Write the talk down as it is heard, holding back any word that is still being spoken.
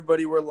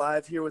everybody. We're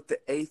live here with the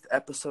 8th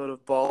episode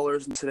of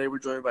Ballers, and today we're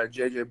joined by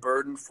J.J.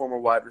 Burden, former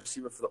wide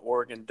receiver for the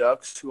Oregon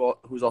Ducks,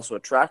 who's also a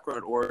track runner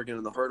at Oregon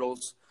in the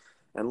hurdles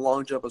and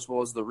long jump as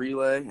well as the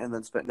relay, and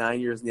then spent 9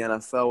 years in the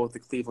NFL with the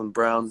Cleveland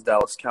Browns,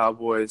 Dallas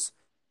Cowboys,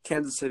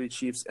 Kansas City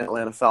Chiefs, and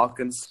Atlanta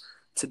Falcons.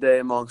 Today,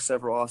 among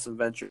several awesome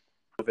ventures,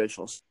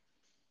 motivational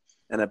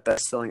and a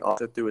best-selling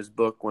author through his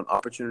book, When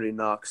Opportunity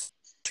Knocks,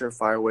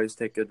 Surefire Ways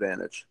to Take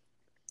Advantage.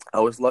 I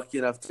was lucky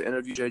enough to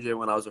interview JJ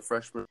when I was a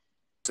freshman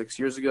 6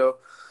 years ago,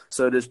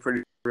 so it is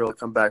pretty real to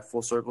come back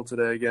full circle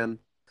today again.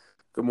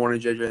 Good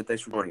morning, JJ, and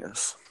thanks for joining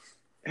us.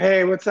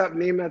 Hey, what's up,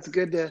 Neem? It's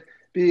good to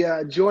be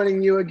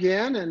joining you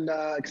again, and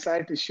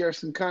excited to share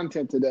some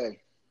content today.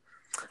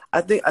 I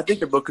think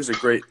your book is a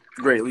great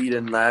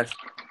lead-in, and I actually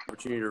had the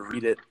opportunity to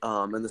read it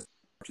in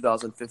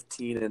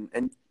 2015,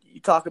 and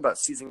you talk about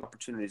seizing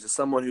opportunities. As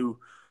someone who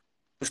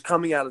was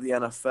coming out of the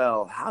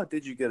NFL, how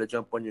did you get a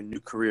jump on your new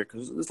career?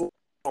 Because there's a lot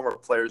of former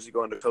players who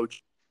go into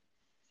coaching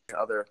and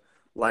other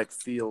like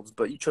fields,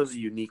 but you chose a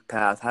unique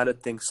path. How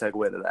did things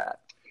segue to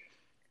that?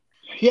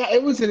 Yeah,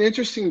 it was an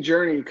interesting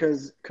journey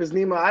because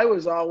Nima, I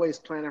was always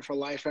planning for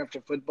life after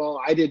football.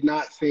 I did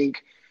not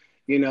think,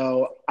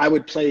 I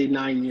would play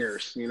 9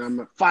 years.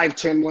 I'm a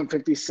 5'10",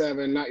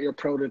 157, not your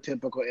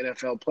prototypical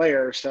NFL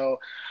player. So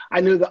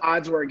I knew the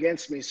odds were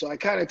against me. So I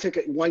kind of took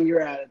it 1 year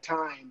at a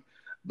time.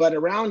 But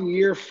around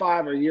year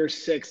 5 or year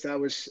 6, I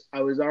was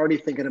already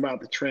thinking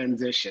about the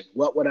transition.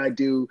 What would I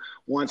do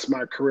once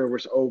my career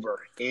was over?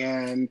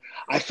 And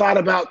I thought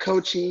about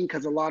coaching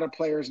because a lot of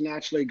players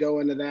naturally go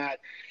into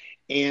that.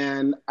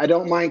 And I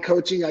don't mind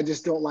coaching. I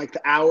just don't like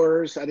the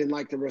hours. I didn't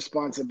like the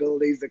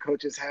responsibilities the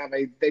coaches have.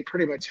 They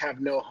pretty much have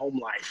no home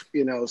life,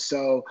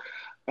 So,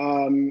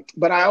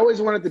 but I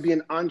always wanted to be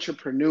an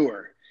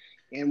entrepreneur.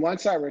 And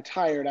once I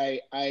retired,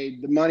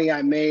 the money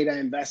I made, I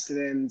invested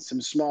in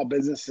some small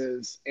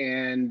businesses,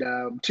 and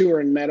two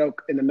were in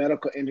the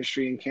medical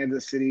industry in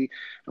Kansas City,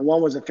 and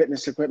one was a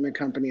fitness equipment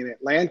company in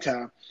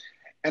Atlanta.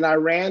 And I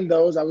ran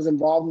those. I was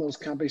involved in those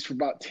companies for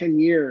about 10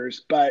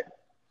 years, but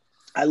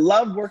I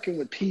loved working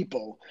with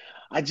people.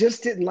 I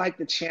just didn't like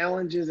the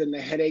challenges and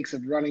the headaches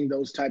of running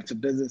those types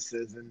of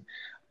businesses. And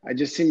I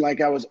just seemed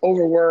like I was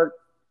overworked,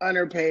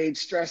 underpaid,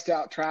 stressed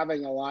out,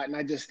 traveling a lot. And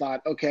I just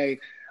thought, okay,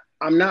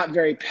 I'm not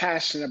very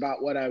passionate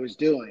about what I was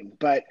doing.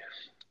 But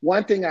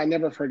one thing I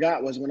never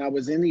forgot was when I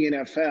was in the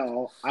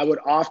NFL, I would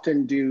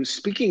often do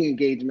speaking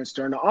engagements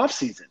during the off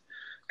season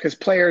because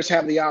players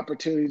have the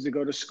opportunities to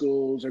go to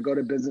schools or go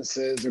to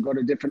businesses or go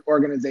to different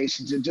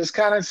organizations and just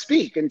kind of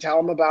speak and tell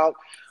them about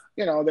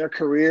their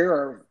career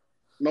or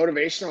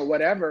motivation or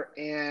whatever.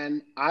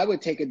 And I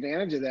would take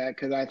advantage of that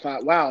because I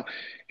thought, wow,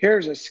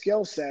 here's a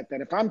skill set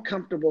that if I'm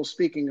comfortable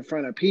speaking in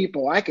front of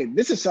people,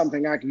 this is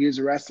something I could use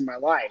the rest of my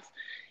life.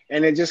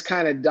 And it just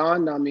kind of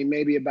dawned on me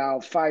maybe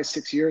about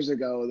 5-6 years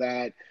ago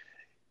that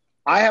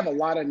I have a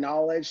lot of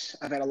knowledge.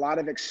 I've had a lot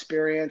of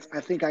experience.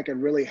 I think I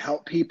could really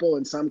help people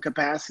in some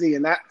capacity.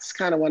 And that's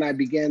kind of when I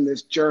began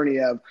this journey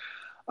of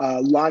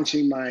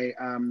launching my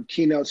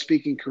keynote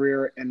speaking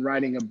career and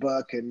writing a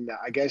book. And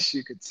I guess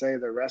you could say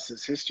the rest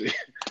is history.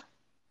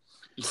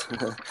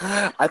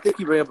 I think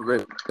you bring up a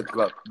great point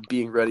about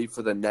being ready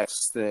for the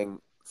next thing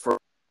for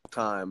a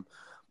time.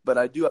 But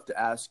I do have to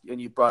ask,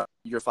 and you brought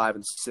year 5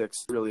 and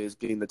 6 really as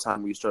being the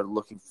time where you started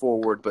looking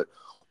forward. But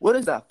what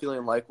is that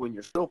feeling like when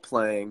you're still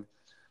playing,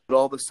 but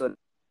all of a sudden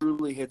it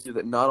truly hits you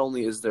that not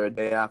only is there a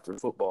day after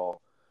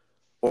football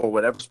or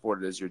whatever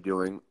sport it is you're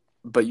doing,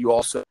 but you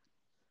also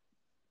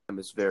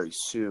is very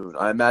soon.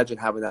 I imagine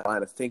having that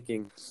line of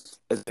thinking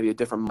is maybe a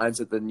different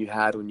mindset than you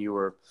had when you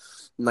were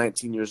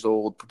 19 years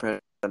old preparing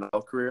for an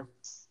NFL career.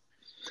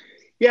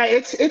 Yeah,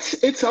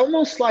 it's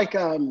almost like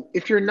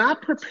if you're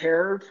not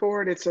prepared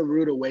for it, it's a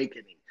rude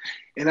awakening.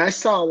 And I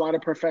saw a lot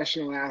of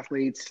professional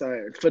athletes,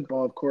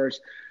 football, of course,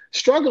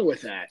 struggle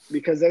with that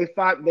because they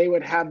thought they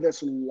would have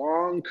this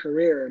long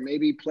career,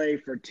 maybe play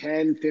for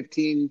 10,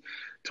 15,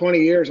 20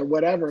 years or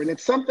whatever. And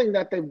it's something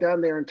that they've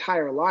done their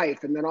entire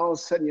life. And then all of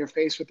a sudden you're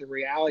faced with the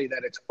reality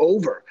that it's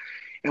over.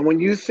 And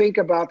when you think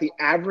about the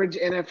average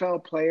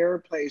NFL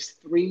player plays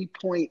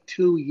 3.2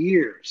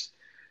 years,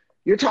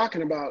 you're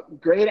talking about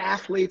great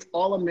athletes,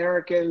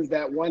 all-Americans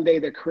that one day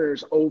their career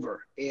is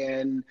over.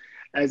 And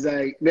as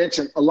I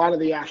mentioned, a lot of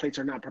the athletes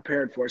are not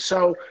prepared for it.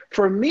 So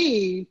for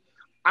me,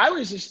 I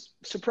was just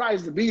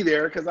surprised to be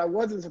there because I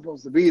wasn't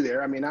supposed to be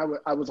there. I mean,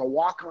 I was a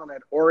walk-on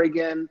at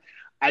Oregon.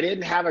 I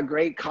didn't have a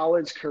great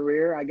college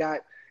career. I got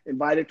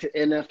invited to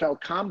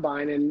NFL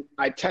Combine, and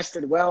I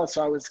tested well,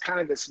 so I was kind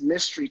of this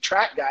mystery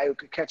track guy who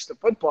could catch the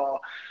football.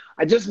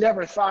 I just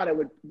never thought it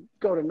would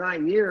go to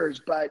 9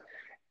 years, but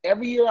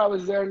every year I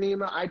was there,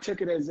 Nima, I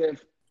took it as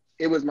if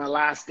it was my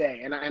last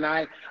day, and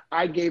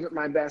I gave it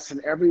my best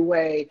in every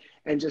way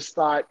and just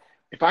thought,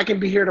 if I can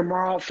be here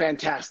tomorrow,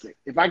 fantastic.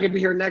 If I can be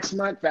here next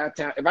month,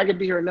 fantastic. If I could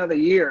be here another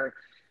year.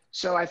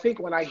 So I think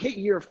when I hit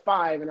year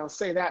 5, and I'll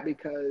say that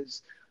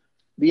because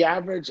the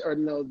average an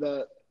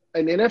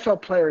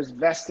NFL player is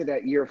vested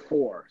at year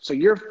 4. So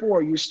year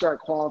 4, you start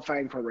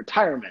qualifying for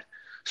retirement.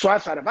 So I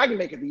thought if I can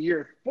make it to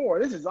year 4,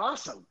 this is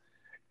awesome.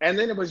 And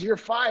then it was year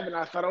 5, and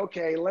I thought,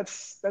 okay,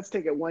 let's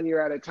take it 1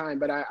 year at a time.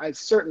 But I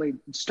certainly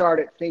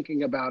started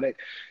thinking about it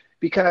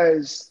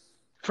because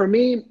for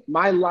me,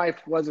 my life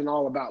wasn't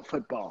all about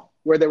football.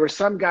 Where there were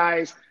some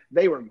guys,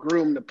 they were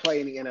groomed to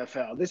play in the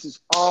NFL. This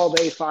is all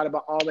they thought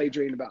about, all they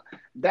dreamed about.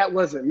 That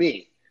wasn't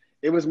me.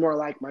 It was more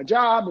like my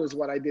job. It was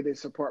what I did to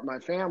support my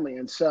family.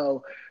 And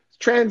so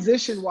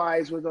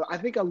transition-wise was, I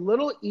think, a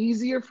little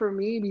easier for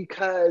me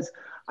because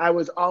I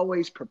was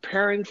always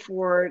preparing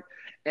for it.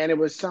 And it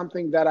was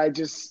something that I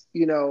just,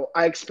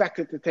 I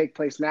expected to take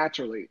place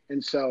naturally.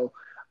 And so,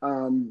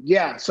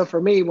 so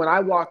for me, when I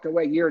walked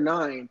away year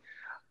 9,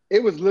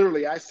 it was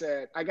literally, I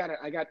said, I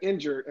got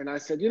injured. And I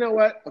said, you know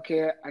what?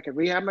 Okay, I can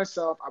rehab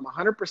myself. I'm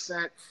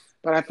 100%.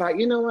 But I thought,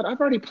 you know what? I've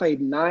already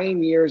played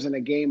 9 years in a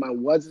game I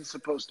wasn't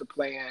supposed to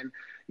play in.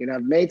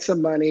 I've made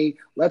some money.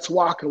 Let's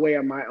walk away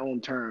on my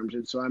own terms.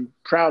 And so I'm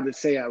proud to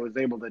say I was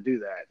able to do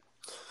that.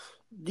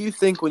 Do you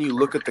think when you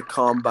look at the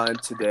combine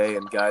today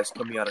and guys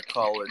coming out of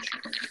college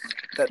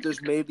that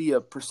there's maybe a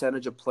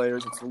percentage of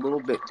players that's a little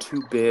bit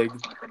too big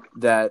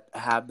that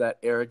have that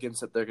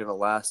arrogance that they're going to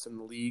last in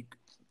the league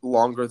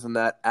longer than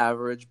that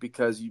average?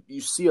 Because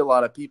you see a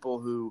lot of people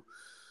who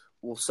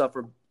will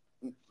suffer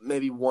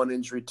maybe one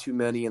injury too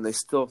many and they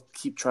still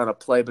keep trying to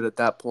play, but at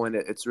that point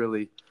it's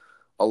really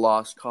a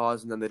lost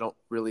cause and then they don't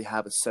really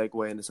have a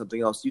segue into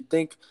something else. Do you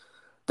think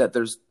that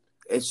there's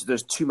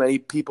too many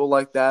people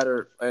like that,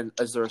 and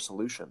is there a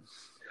solution?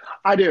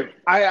 I do.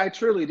 I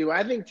truly do.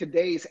 I think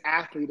today's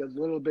athlete is a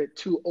little bit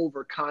too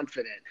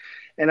overconfident.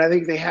 And I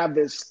think they have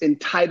this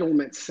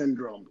entitlement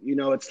syndrome.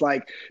 It's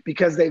like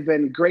because they've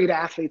been great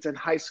athletes in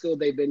high school,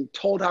 they've been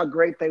told how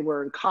great they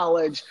were in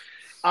college.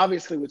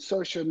 Obviously, with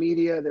social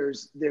media,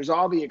 there's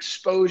all the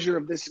exposure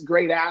of this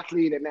great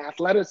athlete and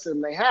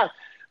athleticism they have.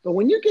 But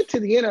when you get to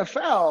the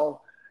NFL,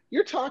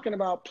 you're talking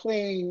about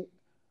playing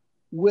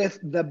with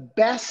the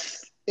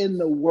best in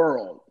the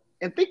world.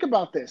 And think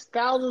about this.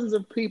 Thousands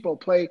of people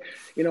play,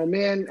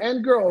 men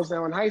and girls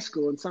now in high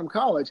school and some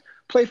college,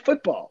 play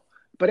football.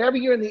 But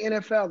every year in the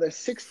NFL,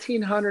 there's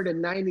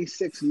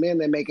 1,696 men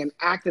that make an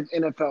active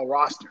NFL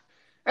roster.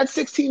 That's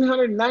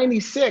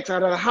 1,696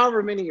 out of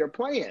however many you're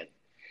playing.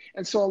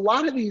 And so a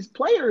lot of these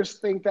players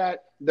think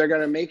that they're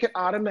going to make it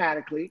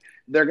automatically.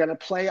 They're going to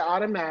play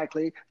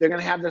automatically. They're going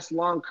to have this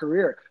long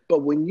career. But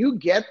when you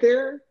get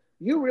there,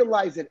 you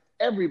realize that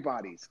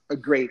everybody's a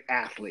great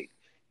athlete.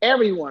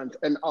 Everyone's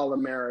an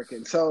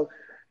All-American. So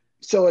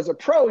as a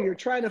pro, you're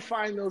trying to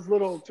find those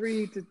little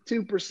 3 to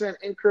 2%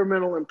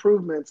 incremental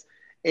improvements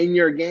in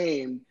your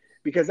game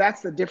because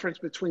that's the difference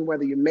between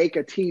whether you make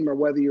a team or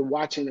whether you're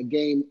watching a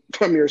game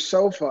from your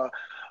sofa,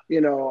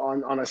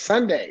 on a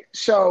Sunday.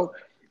 So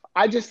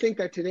I just think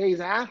that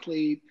today's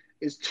athlete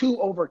is too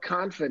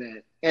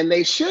overconfident, and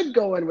they should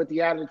go in with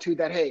the attitude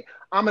that, hey,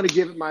 I'm going to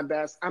give it my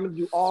best. I'm going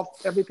to do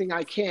everything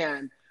I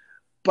can,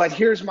 but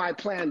here's my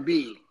plan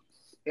B.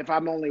 If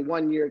I'm only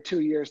 1 year, 2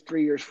 years,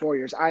 3 years, 4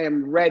 years, I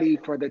am ready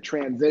for the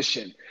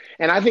transition.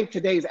 And I think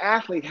today's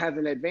athlete has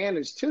an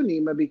advantage too,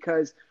 Nima,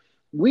 because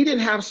we didn't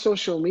have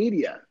social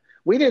media.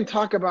 We didn't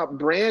talk about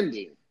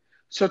branding.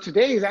 So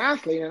today's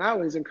athlete, and I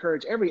always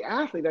encourage every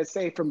athlete, I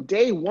say from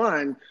day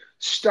one,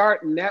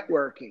 start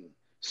networking.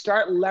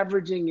 Start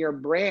leveraging your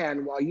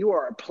brand while you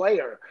are a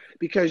player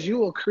because you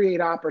will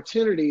create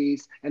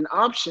opportunities and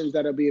options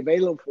that will be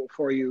available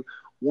for you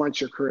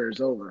once your career is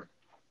over.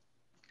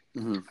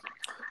 Mm-hmm.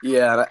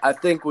 Yeah, I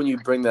think when you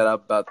bring that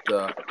up about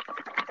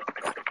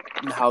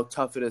how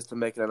tough it is to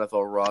make an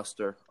NFL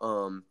roster,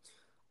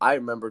 I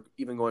remember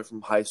even going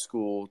from high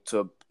school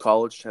to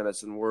college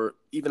tennis, and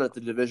even at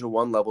the Division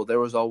I level, there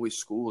was always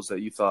schools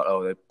that you thought,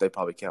 oh, they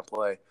probably can't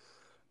play.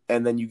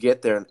 And then you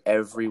get there, and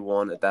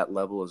everyone at that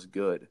level is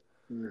good.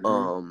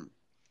 Mm-hmm.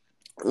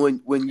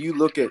 When you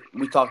look at,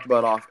 we talked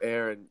about off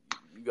air, and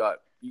you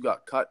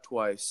got cut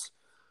twice.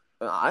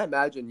 I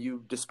imagine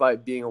you,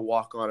 despite being a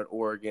walk-on at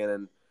Oregon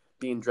and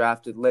being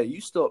drafted late, you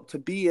still, to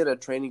be in a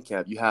training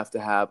camp, you have to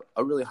have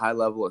a really high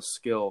level of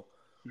skill.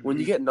 Mm-hmm. When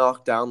you get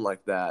knocked down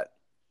like that,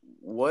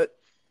 what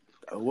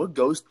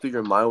goes through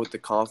your mind with the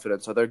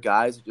confidence? Are there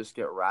guys who just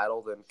get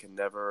rattled and can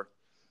never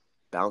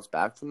bounce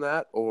back from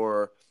that,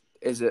 or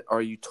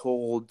are you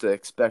told to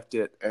expect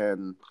it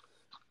and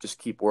just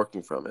keep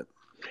working from it?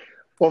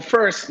 Well,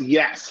 first,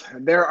 yes,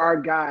 there are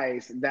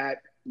guys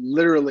that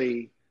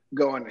literally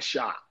go on a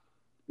shot.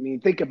 I mean,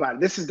 think about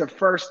it. This is the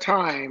first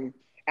time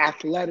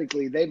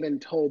athletically they've been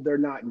told they're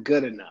not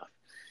good enough.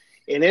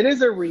 And it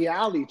is a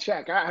reality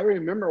check. I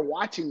remember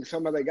watching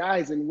some of the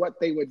guys and what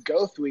they would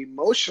go through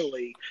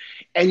emotionally.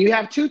 And you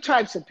have two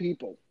types of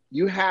people.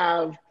 You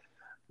have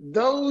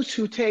those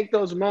who take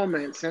those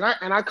moments, and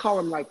I call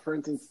them, like, for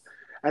instance,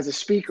 as a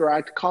speaker,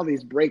 I call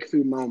these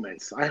breakthrough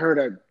moments. I heard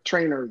a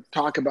trainer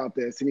talk about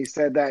this, and he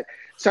said that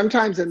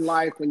sometimes in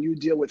life when you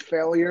deal with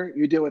failure,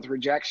 you deal with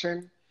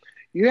rejection,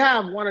 you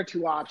have one or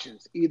two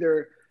options.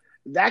 Either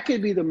that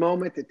could be the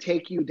moment to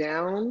take you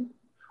down,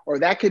 or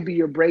that could be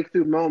your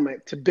breakthrough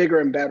moment to bigger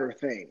and better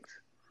things.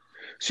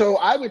 So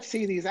I would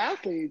see these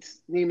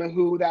athletes, Nima,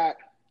 who that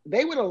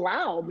they would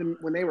allow them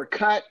when they were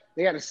cut,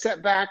 they had a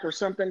setback or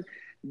something,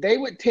 they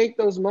would take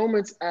those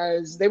moments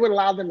as they would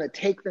allow them to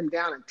take them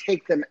down and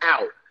take them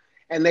out.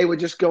 And they would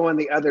just go in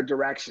the other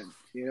direction.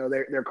 You know,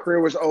 their career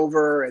was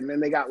over and then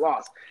they got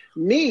lost.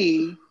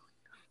 Me,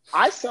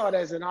 I saw it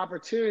as an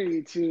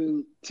opportunity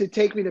to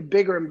take me to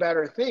bigger and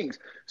better things.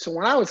 So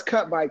when I was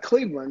cut by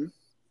Cleveland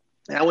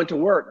and I went to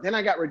work, then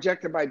I got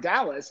rejected by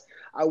Dallas,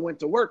 I went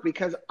to work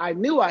because I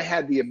knew I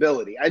had the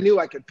ability. I knew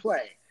I could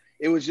play.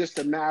 It was just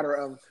a matter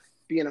of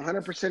being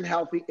 100%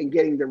 healthy and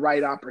getting the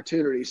right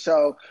opportunity.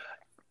 So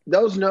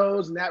those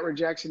no's and that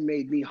rejection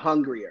made me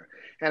hungrier.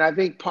 And I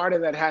think part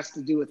of that has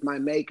to do with my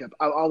makeup.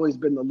 I've always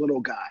been the little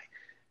guy.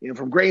 You know,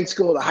 from grade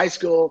school to high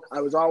school,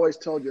 I was always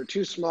told you're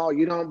too small,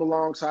 you don't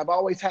belong. So I've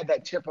always had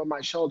that chip on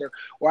my shoulder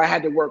where I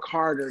had to work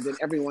harder than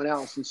everyone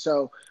else. And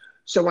so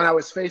when I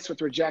was faced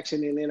with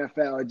rejection in the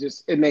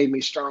NFL, it made me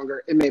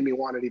stronger. It made me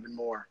want it even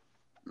more.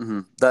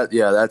 Mm-hmm.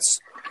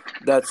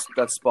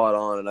 That's spot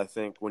on. And I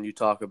think when you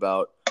talk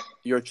about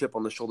your chip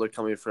on the shoulder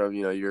coming from,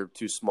 you know, you're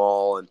too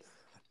small, and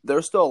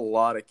there's still a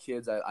lot of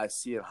kids I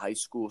see in high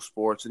school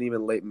sports and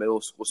even late middle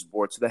school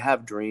sports. They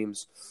have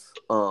dreams,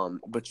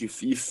 but you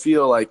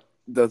feel like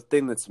the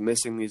thing that's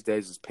missing these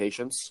days is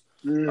patience.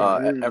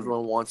 Mm-hmm.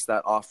 Everyone wants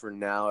that offer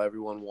now.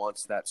 Everyone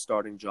wants that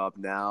starting job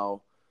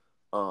now.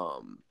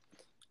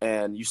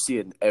 And you see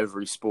it in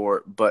every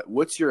sport. But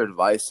what's your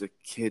advice to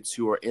kids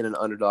who are in an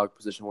underdog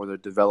position where they're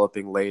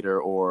developing later,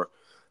 or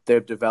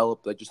they've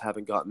developed, they just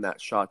haven't gotten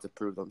that shot to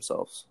prove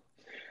themselves?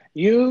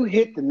 You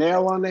hit the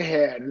nail on the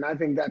head. And I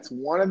think that's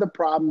one of the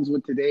problems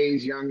with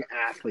today's young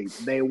athletes.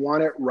 They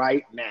want it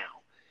right now.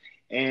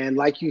 And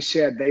like you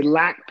said, they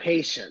lack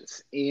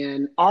patience.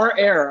 In our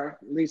era,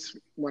 at least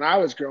when I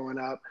was growing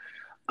up,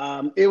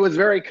 it was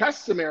very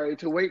customary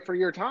to wait for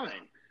your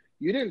time.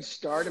 You didn't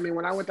start. I mean,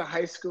 when I went to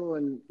high school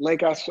in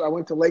I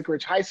went to Lake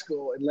Ridge High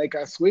School in Lake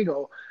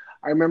Oswego.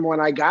 I remember when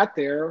I got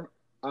there,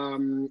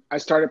 I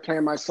started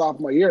playing my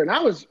sophomore year, and I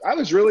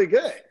was really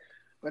good.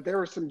 But there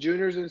were some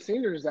juniors and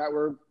seniors that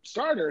were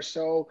starters.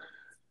 So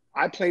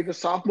I played the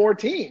sophomore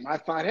team. I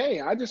thought, hey,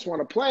 I just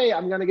want to play.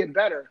 I'm going to get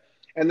better.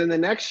 And then the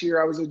next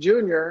year I was a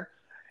junior,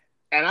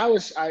 and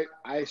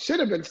I should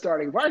have been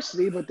starting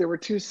varsity, but there were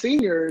two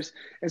seniors.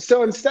 And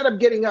so instead of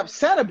getting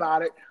upset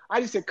about it,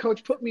 I just said,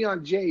 Coach, put me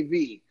on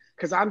JV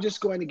because I'm just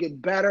going to get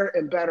better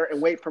and better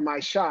and wait for my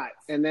shot.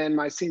 And then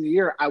my senior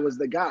year, I was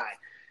the guy.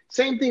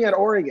 Same thing at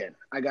Oregon.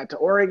 I got to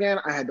Oregon.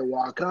 I had to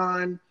walk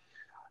on.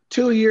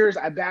 2 years,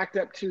 I backed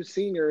up two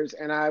seniors,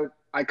 and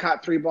I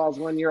caught 3 balls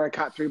one year. I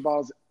caught 3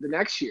 balls the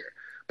next year.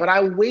 But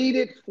I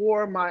waited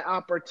for my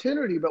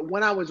opportunity. But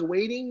when I was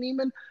waiting,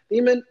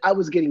 Neiman, I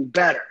was getting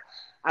better.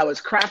 I was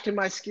crafting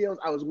my skills.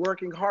 I was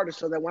working harder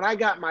so that when I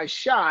got my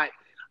shot,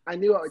 I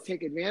knew I would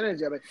take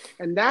advantage of it.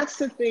 And that's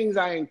the things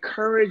I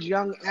encourage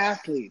young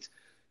athletes.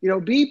 You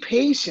know, be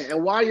patient.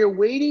 And while you're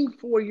waiting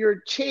for your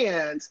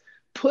chance,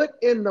 put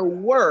in the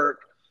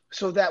work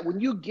so that when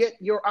you get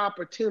your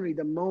opportunity,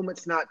 the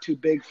moment's not too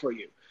big for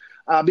you.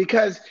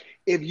 Because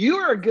if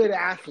you're a good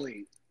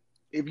athlete,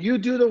 if you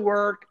do the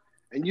work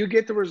and you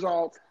get the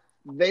results,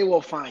 they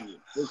will find you.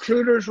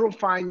 Recruiters will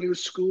find you.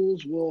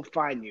 Schools will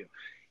find you.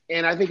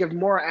 And I think if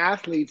more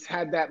athletes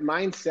had that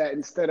mindset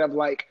instead of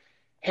like,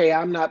 hey,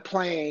 I'm not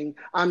playing,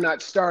 I'm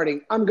not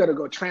starting, I'm going to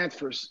go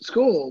transfer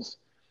schools,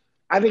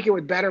 I think it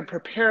would better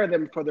prepare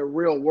them for the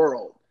real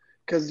world.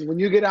 Because when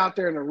you get out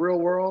there in the real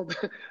world,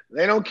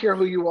 they don't care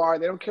who you are.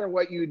 They don't care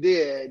what you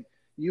did.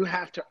 You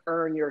have to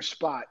earn your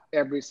spot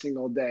every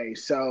single day.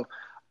 So,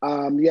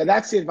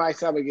 that's the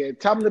advice I would give.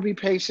 Tell them to be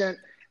patient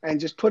and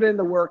just put in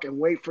the work and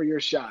wait for your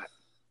shot.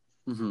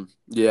 Mm-hmm.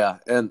 Yeah,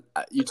 and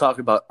you talk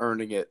about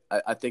earning it.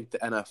 I think the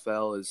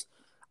NFL is,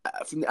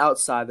 from the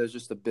outside, there's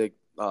just a big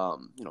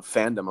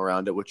fandom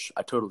around it, which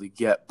I totally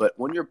get. But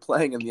when you're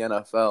playing in the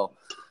NFL,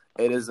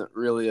 it isn't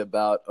really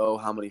about,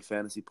 how many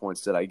fantasy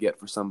points did I get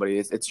for somebody.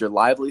 It's your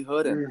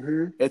livelihood,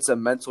 and it's a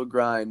mental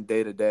grind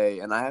day to day.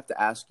 And I have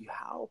to ask you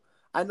how.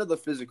 I know the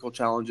physical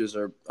challenges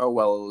are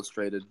well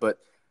illustrated, but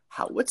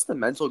what's the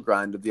mental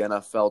grind of the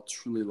NFL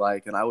truly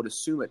like? And I would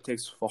assume it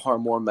takes far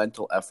more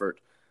mental effort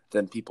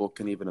than people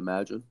can even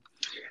imagine.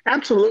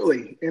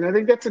 Absolutely. And I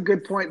think that's a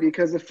good point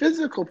because the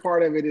physical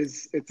part of it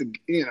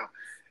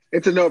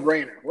it's a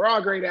no-brainer. We're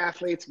all great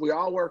athletes. We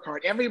all work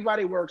hard.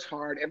 Everybody works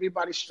hard.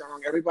 Everybody's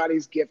strong.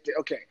 Everybody's gifted.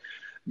 Okay.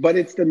 But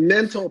it's the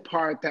mental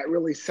part that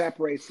really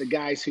separates the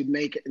guys who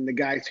make it and the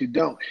guys who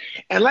don't.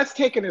 And let's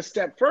take it a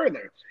step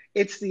further.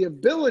 It's the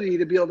ability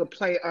to be able to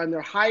play under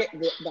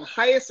the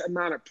highest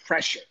amount of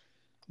pressure.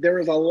 There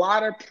is a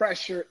lot of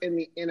pressure in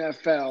the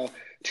NFL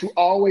to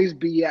always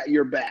be at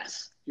your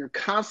best. You're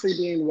constantly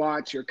being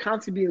watched. You're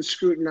constantly being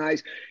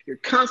scrutinized. You're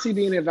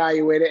constantly being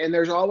evaluated. And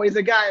there's always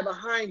a guy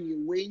behind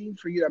you waiting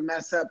for you to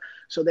mess up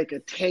so they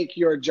can take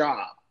your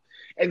job.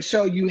 And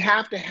so you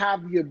have to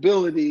have the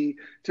ability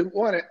to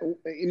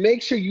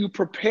make sure you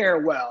prepare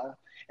well.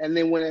 And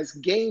then when it's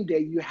game day,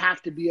 you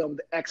have to be able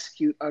to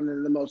execute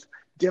under the most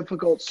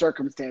difficult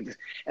circumstances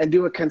and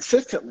do it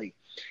consistently.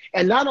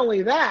 And not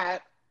only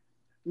that,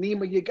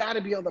 Nima, you got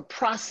to be able to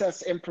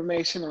process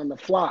information on the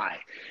fly.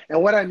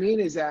 And what I mean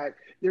is that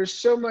there's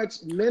so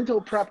much mental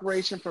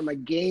preparation from a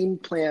game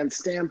plan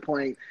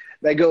standpoint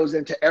that goes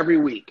into every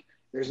week.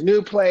 There's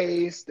new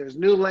plays, there's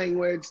new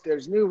language,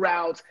 there's new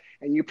routes,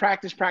 and you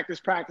practice,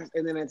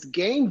 and then it's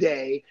game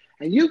day,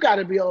 and you got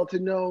to be able to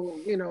know,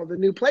 the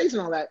new plays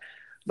and all that.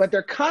 But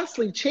they're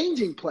constantly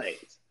changing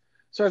plays.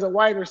 So as a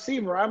wide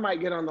receiver, I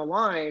might get on the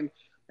line,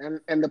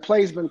 and the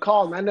play's been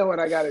called, and I know what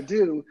I got to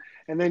do.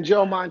 And then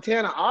Joe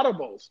Montana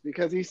audibles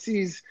because he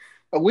sees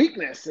a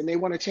weakness, and they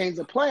want to change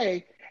the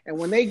play. And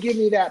when they give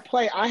me that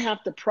play, I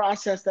have to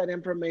process that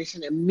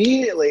information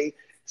immediately,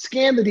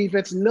 scan the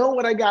defense, know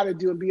what I got to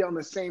do, and be on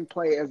the same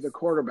play as the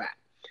quarterback.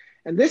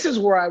 And this is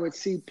where I would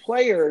see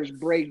players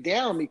break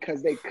down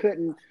because they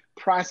couldn't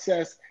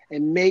process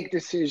and make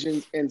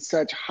decisions in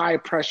such high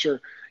pressure,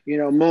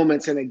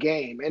 moments in a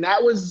game. And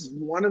that was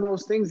one of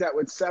those things that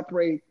would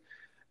separate,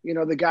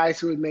 the guys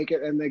who would make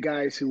it and the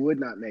guys who would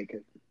not make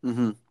it.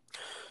 Mm-hmm.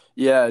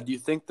 Yeah. Do you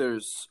think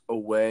there's a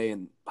way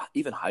in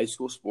even high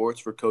school sports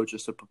for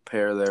coaches to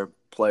prepare their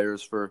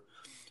players for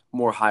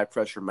more high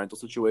pressure mental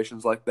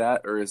situations like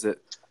that? Or is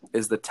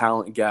the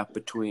talent gap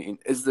between,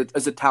 is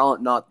the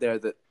talent not there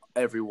that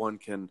everyone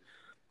can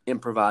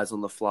improvise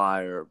on the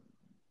fly or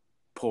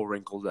pull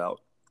wrinkles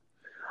out?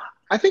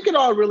 I think it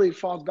all really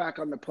falls back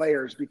on the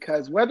players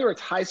because whether it's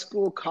high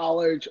school,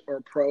 college,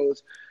 or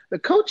pros, the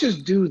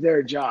coaches do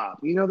their job.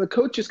 The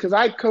coaches, because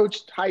I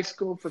coached high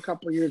school for a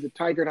couple of years at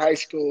Tigard High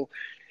School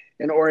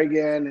in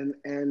Oregon,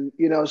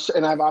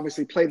 and I've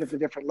obviously played at the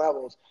different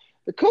levels.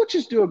 The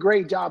coaches do a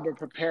great job of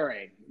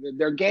preparing.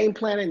 They're game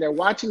planning. They're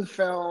watching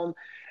film.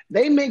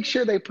 They make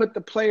sure they put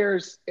the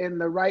players in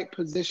the right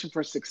position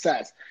for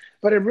success.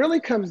 But it really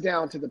comes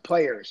down to the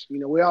players.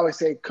 We always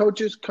say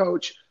coaches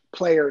coach,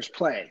 players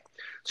play.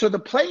 So the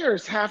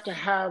players have to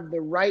have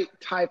the right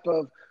type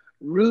of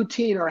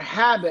routine or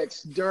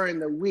habits during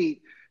the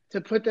week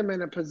to put them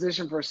in a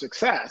position for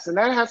success. And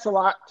that has a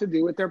lot to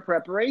do with their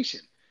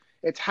preparation.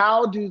 It's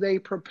how do they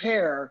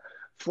prepare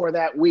for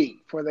that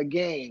week, for the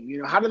game?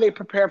 How do they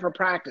prepare for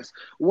practice?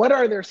 What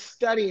are their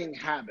studying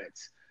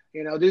habits?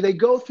 Do they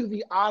go through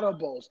the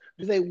audibles?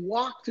 Do they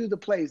walk through the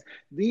plays?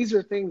 These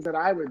are things that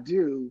I would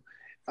do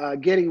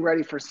getting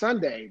ready for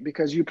Sunday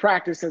because you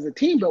practice as a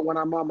team. But when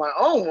I'm on my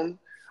own,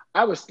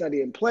 I was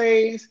studying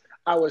plays.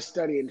 I was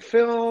studying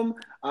film.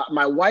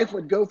 My wife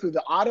would go through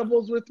the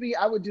audibles with me.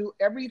 I would do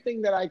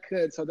everything that I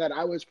could so that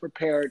I was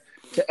prepared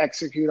to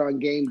execute on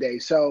game day.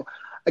 So,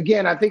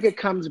 again, I think it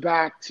comes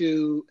back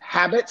to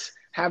habits,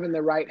 having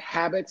the right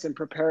habits and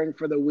preparing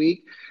for the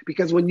week.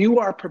 Because when you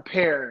are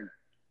prepared,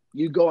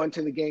 you go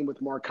into the game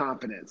with more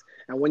confidence.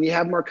 And when you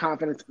have more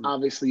confidence,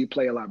 obviously you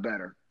play a lot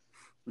better.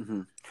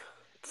 Mm-hmm.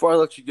 Before I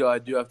let you go, I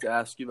do have to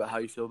ask you about how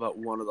you feel about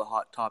one of the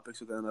hot topics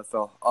of the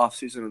NFL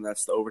offseason, and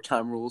that's the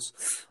overtime rules.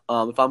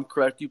 If I'm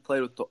correct, you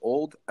played with the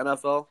old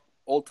NFL,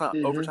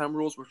 overtime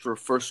rules, which were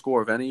first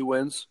score of any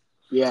wins.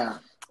 Yeah.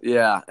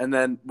 Yeah, and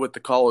then with the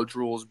college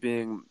rules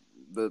being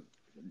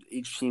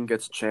each team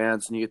gets a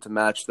chance and you get to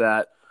match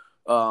that.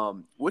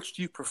 Which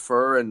do you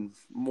prefer? And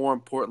more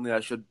importantly, I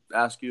should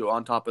ask you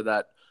on top of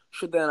that,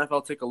 should the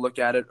NFL take a look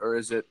at it, or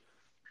is it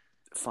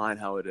fine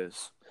how it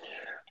is?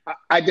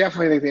 I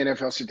definitely think the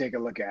NFL should take a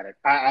look at it.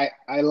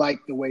 I like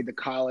the way the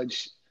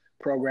college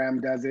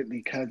program does it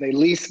because they at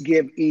least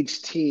give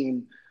each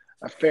team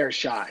a fair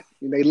shot.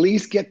 They at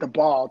least get the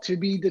ball to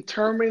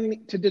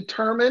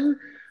determine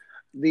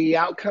the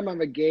outcome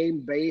of a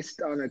game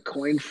based on a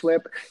coin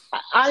flip.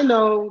 I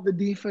know the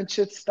defense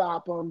should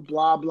stop them,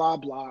 blah, blah,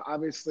 blah.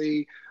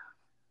 Obviously,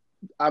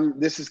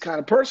 this is kind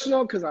of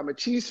personal because I'm a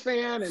Chiefs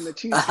fan and the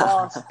Chiefs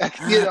lost.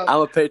 I'm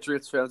a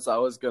Patriots fan, so I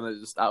was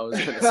gonna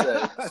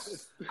say.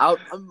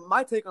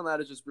 My take on that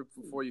is just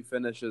before you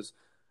finish is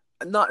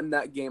not in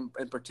that game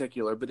in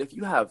particular, but if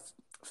you have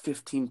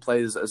 15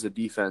 plays as a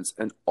defense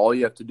and all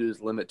you have to do is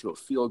limit to a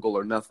field goal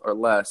or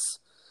less,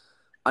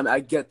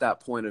 I get that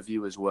point of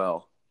view as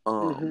well.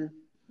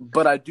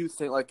 But I do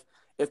think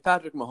if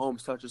Patrick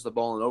Mahomes touches the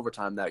ball in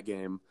overtime that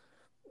game,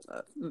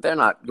 they're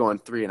not going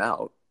 3 and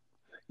out.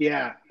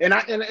 Yeah,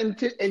 and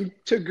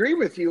to agree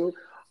with you,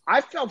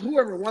 I felt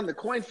whoever won the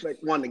coin flip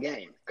won the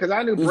game because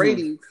I knew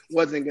Brady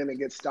wasn't going to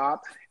get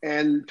stopped,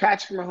 and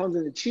Patrick Mahomes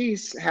and the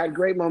Chiefs had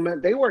great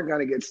momentum; they weren't going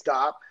to get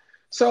stopped.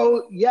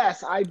 So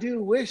yes, I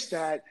do wish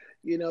that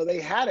they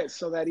had it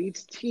so that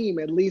each team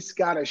at least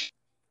got a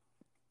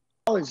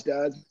college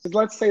does.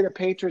 Let's say the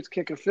Patriots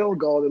kick a field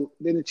goal, and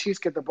then the Chiefs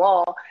get the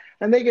ball,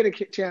 and they get a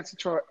chance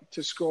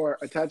to score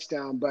a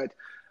touchdown, but.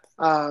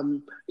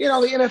 The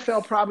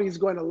NFL probably is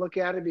going to look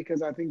at it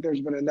because I think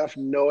there's been enough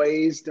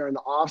noise during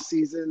the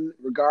offseason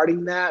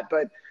regarding that.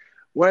 But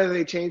whether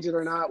they change it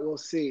or not, we'll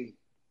see.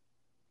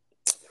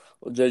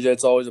 Well, JJ,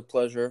 it's always a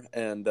pleasure,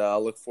 and I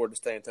look forward to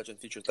staying in touch in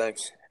the future.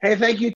 Thanks. Hey, thank you.